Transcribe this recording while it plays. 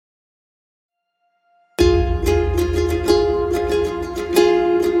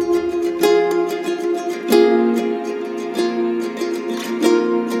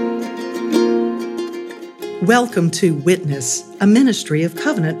Welcome to Witness, a ministry of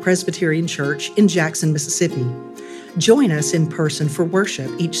Covenant Presbyterian Church in Jackson, Mississippi. Join us in person for worship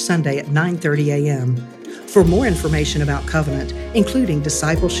each Sunday at 9:30 a.m. For more information about Covenant, including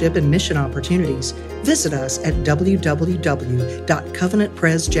discipleship and mission opportunities, visit us at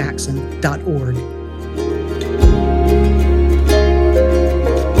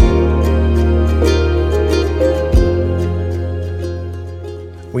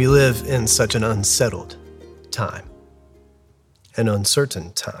We live in such an unsettled time, an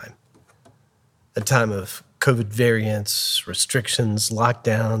uncertain time, a time of COVID variants, restrictions,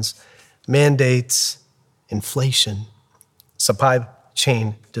 lockdowns, mandates, inflation, supply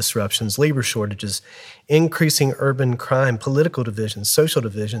chain disruptions, labor shortages, increasing urban crime, political divisions, social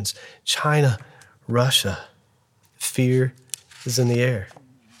divisions, China, Russia. Fear is in the air,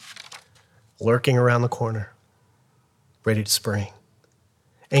 lurking around the corner, ready to spring.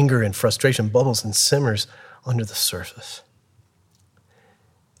 Anger and frustration bubbles and simmers under the surface.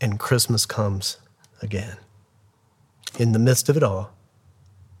 And Christmas comes again. In the midst of it all,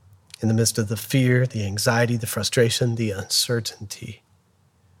 in the midst of the fear, the anxiety, the frustration, the uncertainty,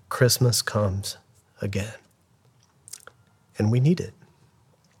 Christmas comes again. And we need it.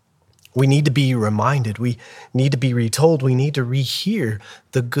 We need to be reminded. We need to be retold. We need to rehear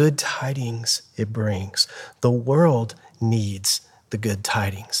the good tidings it brings. The world needs the good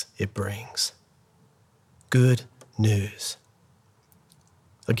tidings it brings. Good news.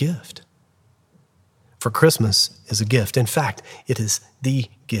 A gift. For Christmas is a gift. In fact, it is the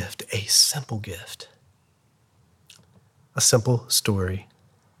gift, a simple gift. A simple story,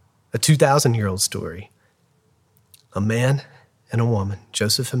 a 2,000-year-old story. A man and a woman,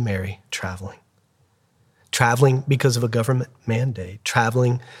 Joseph and Mary, traveling because of a government mandate,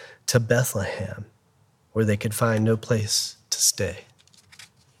 traveling to Bethlehem, where they could find no place to stay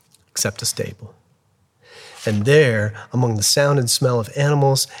except a stable. And there, among the sound and smell of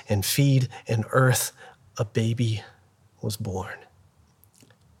animals and feed and earth, a baby was born.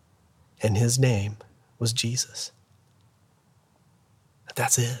 And his name was Jesus.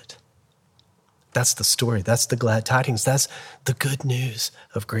 That's it. That's the story. That's the glad tidings. That's the good news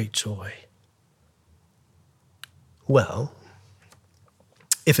of great joy. Well,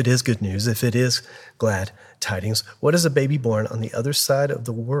 if it is good news, if it is glad tidings, what does a baby born on the other side of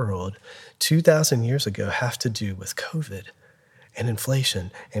the world 2,000 years ago have to do with COVID and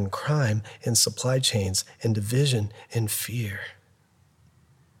inflation and crime and supply chains and division and fear?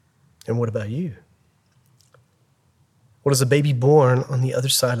 And what about you? What does a baby born on the other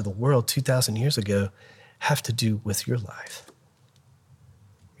side of the world 2,000 years ago have to do with your life,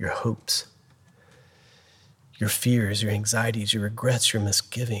 your hopes, your fears, your anxieties, your regrets, your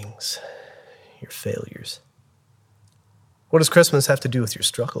misgivings, your failures? What does Christmas have to do with your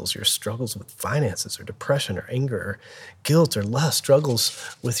struggles with finances or depression or anger or guilt or lust,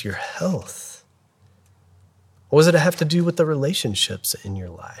 struggles with your health? What does it have to do with the relationships in your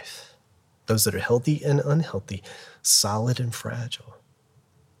life? Those that are healthy and unhealthy, solid and fragile.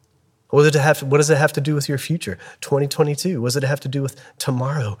 What does it have to do with your future, 2022? What does it have to do with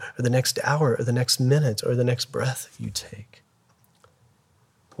tomorrow or the next hour or the next minute or the next breath you take?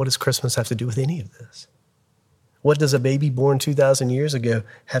 What does Christmas have to do with any of this? What does a baby born 2,000 years ago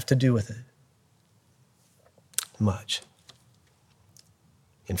have to do with it? Much.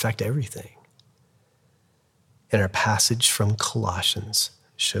 In fact, everything. And our passage from Colossians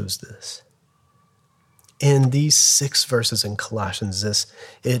shows this. In these 6 verses in Colossians,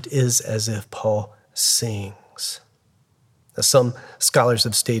 it is as if Paul sings. Now, some scholars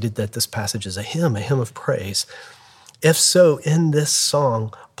have stated that this passage is a hymn of praise. If so, in this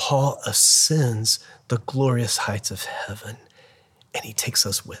song, Paul ascends the glorious heights of heaven, and he takes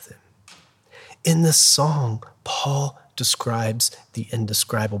us with him. In this song, Paul describes the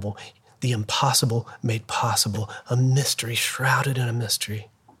indescribable, the impossible made possible, a mystery shrouded in a mystery.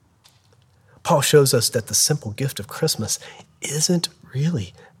 Paul shows us that the simple gift of Christmas isn't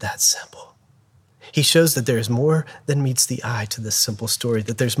really that simple. He shows that there is more than meets the eye to this simple story,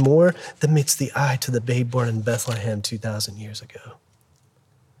 that there's more than meets the eye to the babe born in Bethlehem 2,000 years ago.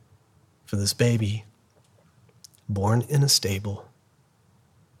 For this baby, born in a stable,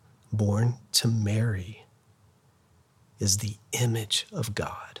 born to Mary, is the image of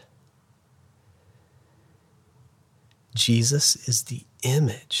God. Jesus is the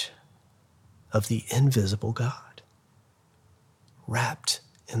image of the invisible God, wrapped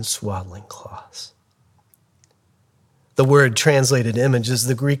in swaddling cloths. The word translated image is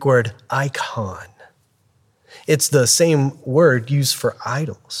the Greek word icon. It's the same word used for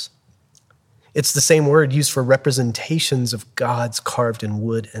idols. It's the same word used for representations of gods carved in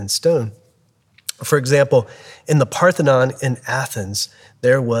wood and stone. For example, in the Parthenon in Athens,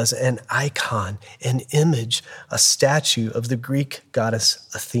 there was an icon, an image, a statue of the Greek goddess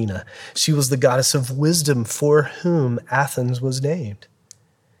Athena. She was the goddess of wisdom for whom Athens was named.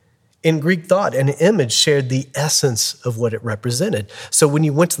 In Greek thought, an image shared the essence of what it represented. So when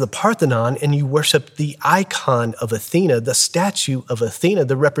you went to the Parthenon and you worshiped the icon of Athena, the statue of Athena,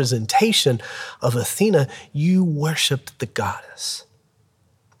 the representation of Athena, you worshiped the goddess.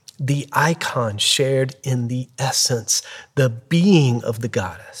 The icon shared in the essence, the being of the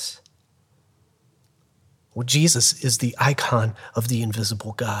goddess. Well, Jesus is the icon of the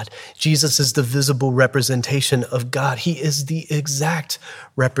invisible God. Jesus is the visible representation of God. He is the exact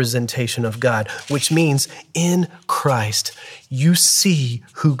representation of God, which means in Christ, you see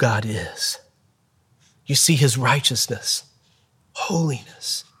who God is. You see his righteousness,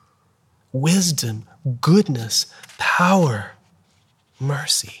 holiness, wisdom, goodness, power,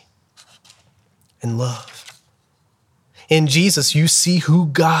 mercy, and love. In Jesus, you see who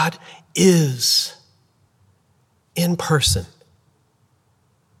God is. In person,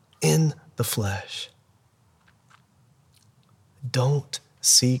 in the flesh. Don't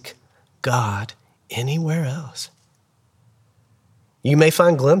seek God anywhere else. You may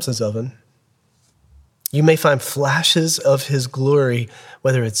find glimpses of him. You may find flashes of his glory,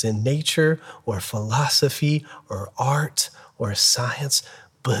 whether it's in nature or philosophy or art or science,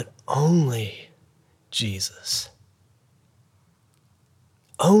 but only Jesus.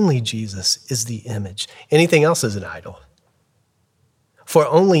 Only Jesus is the image. Anything else is an idol. For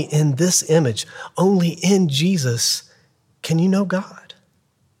only in this image, only in Jesus, can you know God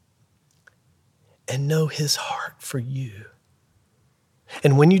and know his heart for you.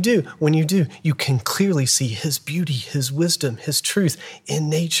 And when you do, you can clearly see his beauty, his wisdom, his truth in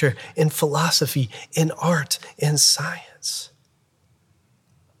nature, in philosophy, in art, in science.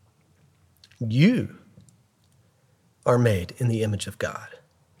 You are made in the image of God.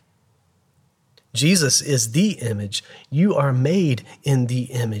 Jesus is the image. You are made in the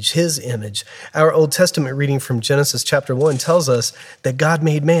image, his image. Our Old Testament reading from Genesis chapter 1 tells us that God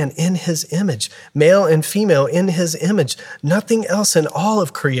made man in his image, male and female in his image. Nothing else in all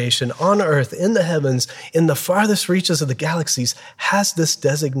of creation, on earth, in the heavens, in the farthest reaches of the galaxies, has this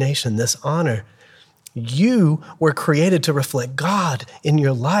designation, this honor. You were created to reflect God in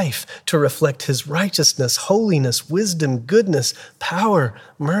your life, to reflect his righteousness, holiness, wisdom, goodness, power,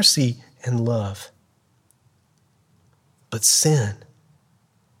 mercy, and love. But sin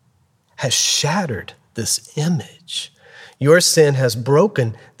has shattered this image. Your sin has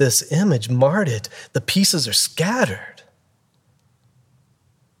broken this image, marred it. The pieces are scattered.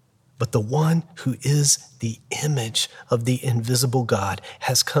 But the one who is the image of the invisible God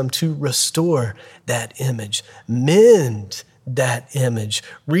has come to restore that image, mend that image,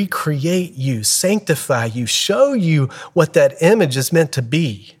 recreate you, sanctify you, show you what that image is meant to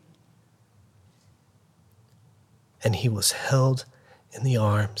be. And he was held in the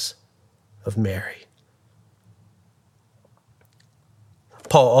arms of Mary.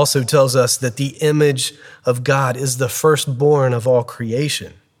 Paul also tells us that the image of God is the firstborn of all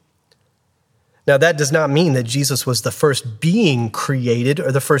creation. Now, that does not mean that Jesus was the first being created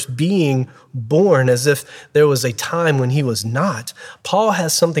or the first being born, as if there was a time when he was not. Paul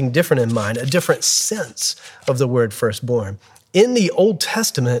has something different in mind, a different sense of the word firstborn. In the Old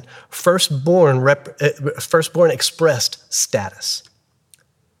Testament, firstborn expressed status.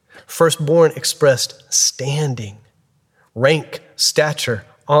 Firstborn expressed standing, rank, stature,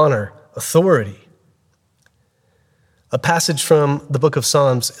 honor, authority. A passage from the book of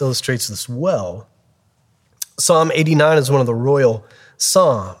Psalms illustrates this well. Psalm 89 is one of the royal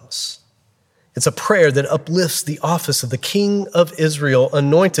psalms. It's a prayer that uplifts the office of the King of Israel,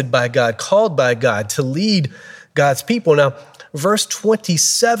 anointed by God, called by God to lead God's people. Now, verse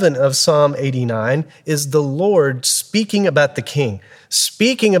 27 of Psalm 89 is the Lord speaking about the king,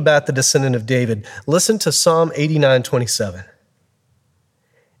 speaking about the descendant of David. Listen to Psalm 89:27.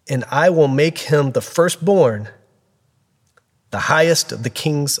 And I will make him the firstborn, the highest of the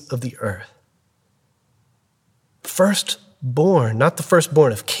kings of the earth. Firstborn, not the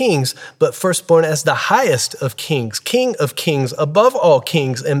firstborn of kings, but firstborn as the highest of kings, king of kings, above all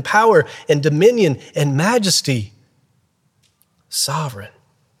kings, in power and dominion and majesty. Sovereign.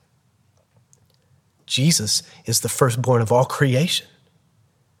 Jesus is the firstborn of all creation.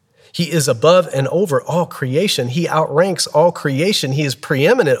 He is above and over all creation. He outranks all creation. He is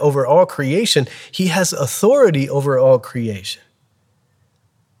preeminent over all creation. He has authority over all creation.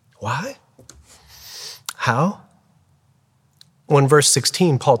 Why? How? Well, in verse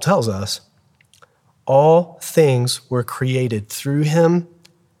 16, Paul tells us, all things were created through him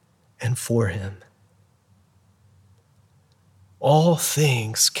and for him. All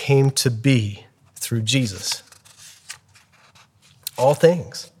things came to be through Jesus. All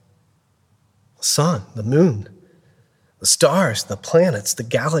things. The sun, the moon, the stars, the planets, the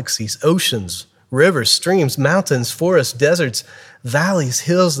galaxies, oceans, rivers, streams, mountains, forests, deserts, valleys,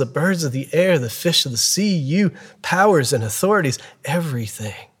 hills, the birds of the air, the fish of the sea, you, powers and authorities,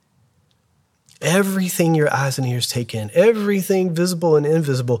 everything. Everything your eyes and ears take in, everything visible and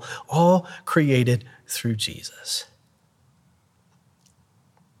invisible, all created through Jesus.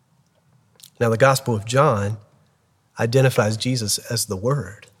 Now, the Gospel of John identifies Jesus as the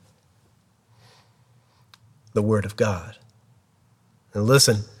Word of God. And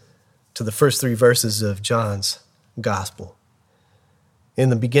listen to the first 3 verses of John's Gospel. In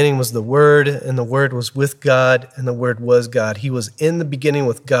the beginning was the Word, and the Word was with God, and the Word was God. He was in the beginning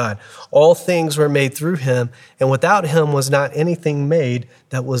with God. All things were made through him, and without him was not anything made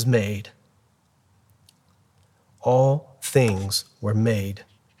that was made. All things were made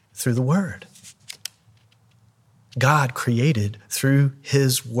through the Word. God created through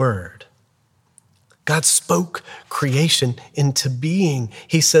his Word. God spoke creation into being.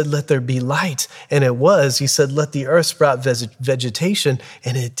 He said, let there be light, and it was. He said, let the earth sprout vegetation,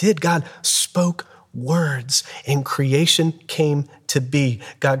 and it did. God spoke words, and creation came to be.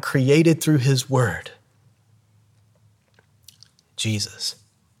 God created through his Word. Jesus.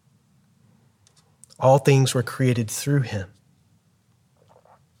 All things were created through him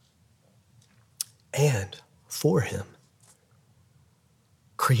and for him.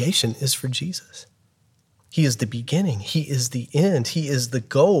 Creation is for Jesus. He is the beginning. He is the end. He is the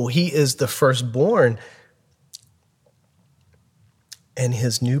goal. He is the firstborn. And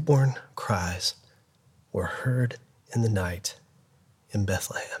his newborn cries were heard in the night in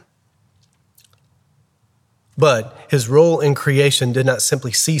Bethlehem. But his role in creation did not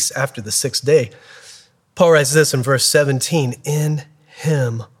simply cease after the 6th day. Paul writes this in verse 17, in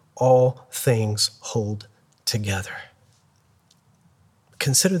him all things hold together.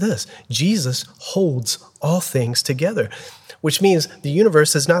 Consider this, Jesus holds all things together, which means the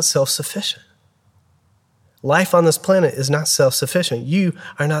universe is not self-sufficient. Life on this planet is not self-sufficient. You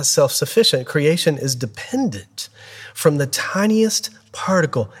are not self-sufficient. Creation is dependent from the tiniest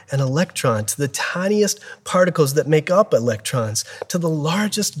particle, an electron, to the tiniest particles that make up electrons, to the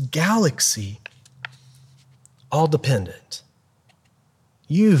largest galaxy, all dependent.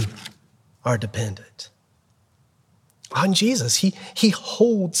 You are dependent on Jesus. He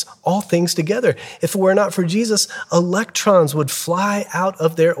holds all things together. If it were not for Jesus, electrons would fly out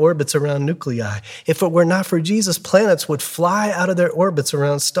of their orbits around nuclei. If it were not for Jesus, planets would fly out of their orbits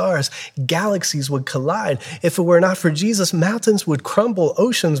around stars. Galaxies would collide. If it were not for Jesus, mountains would crumble,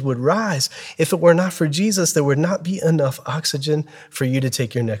 oceans would rise. If it were not for Jesus, there would not be enough oxygen for you to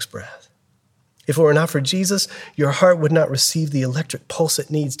take your next breath. If it were not for Jesus, your heart would not receive the electric pulse it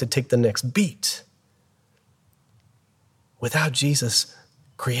needs to take the next beat. Without Jesus,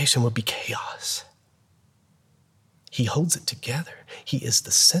 creation would be chaos. He holds it together. He is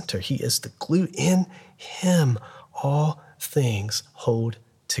the center. He is the glue. In him, all things hold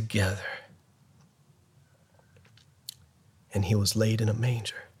together. And he was laid in a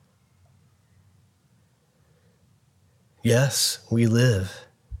manger. Yes, we live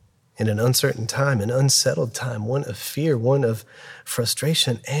in an uncertain time, an unsettled time, one of fear, one of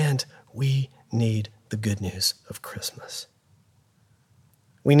frustration, and we need the good news of Christmas.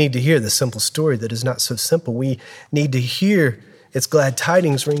 We need to hear the simple story that is not so simple. We need to hear its glad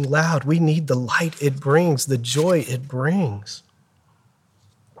tidings ring loud. We need the light it brings, the joy it brings.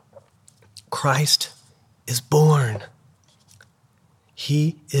 Christ is born.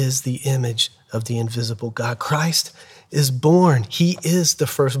 He is the image of the invisible God. Christ is born. He is the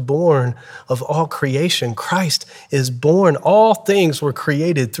firstborn of all creation. Christ is born. All things were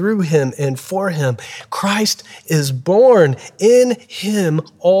created through him and for him. Christ is born. In him,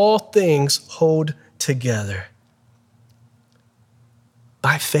 all things hold together.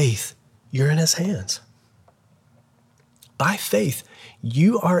 By faith, you're in his hands. By faith,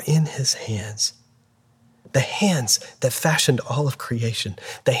 you are in his hands. The hands that fashioned all of creation,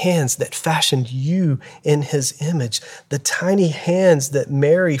 the hands that fashioned you in his image, the tiny hands that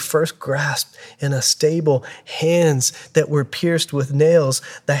Mary first grasped in a stable, hands that were pierced with nails,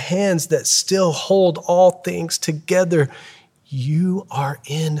 the hands that still hold all things together. You are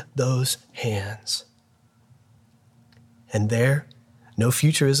in those hands. And there, no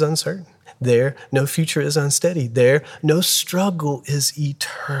future is uncertain. There, no future is unsteady. There, no struggle is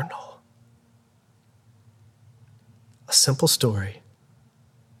eternal. A simple story,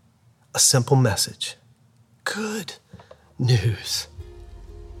 a simple message, good news.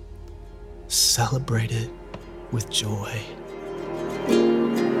 Celebrate it with joy.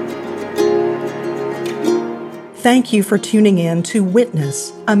 Thank you for tuning in to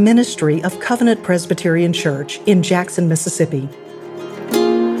Witness, a ministry of Covenant Presbyterian Church in Jackson, Mississippi.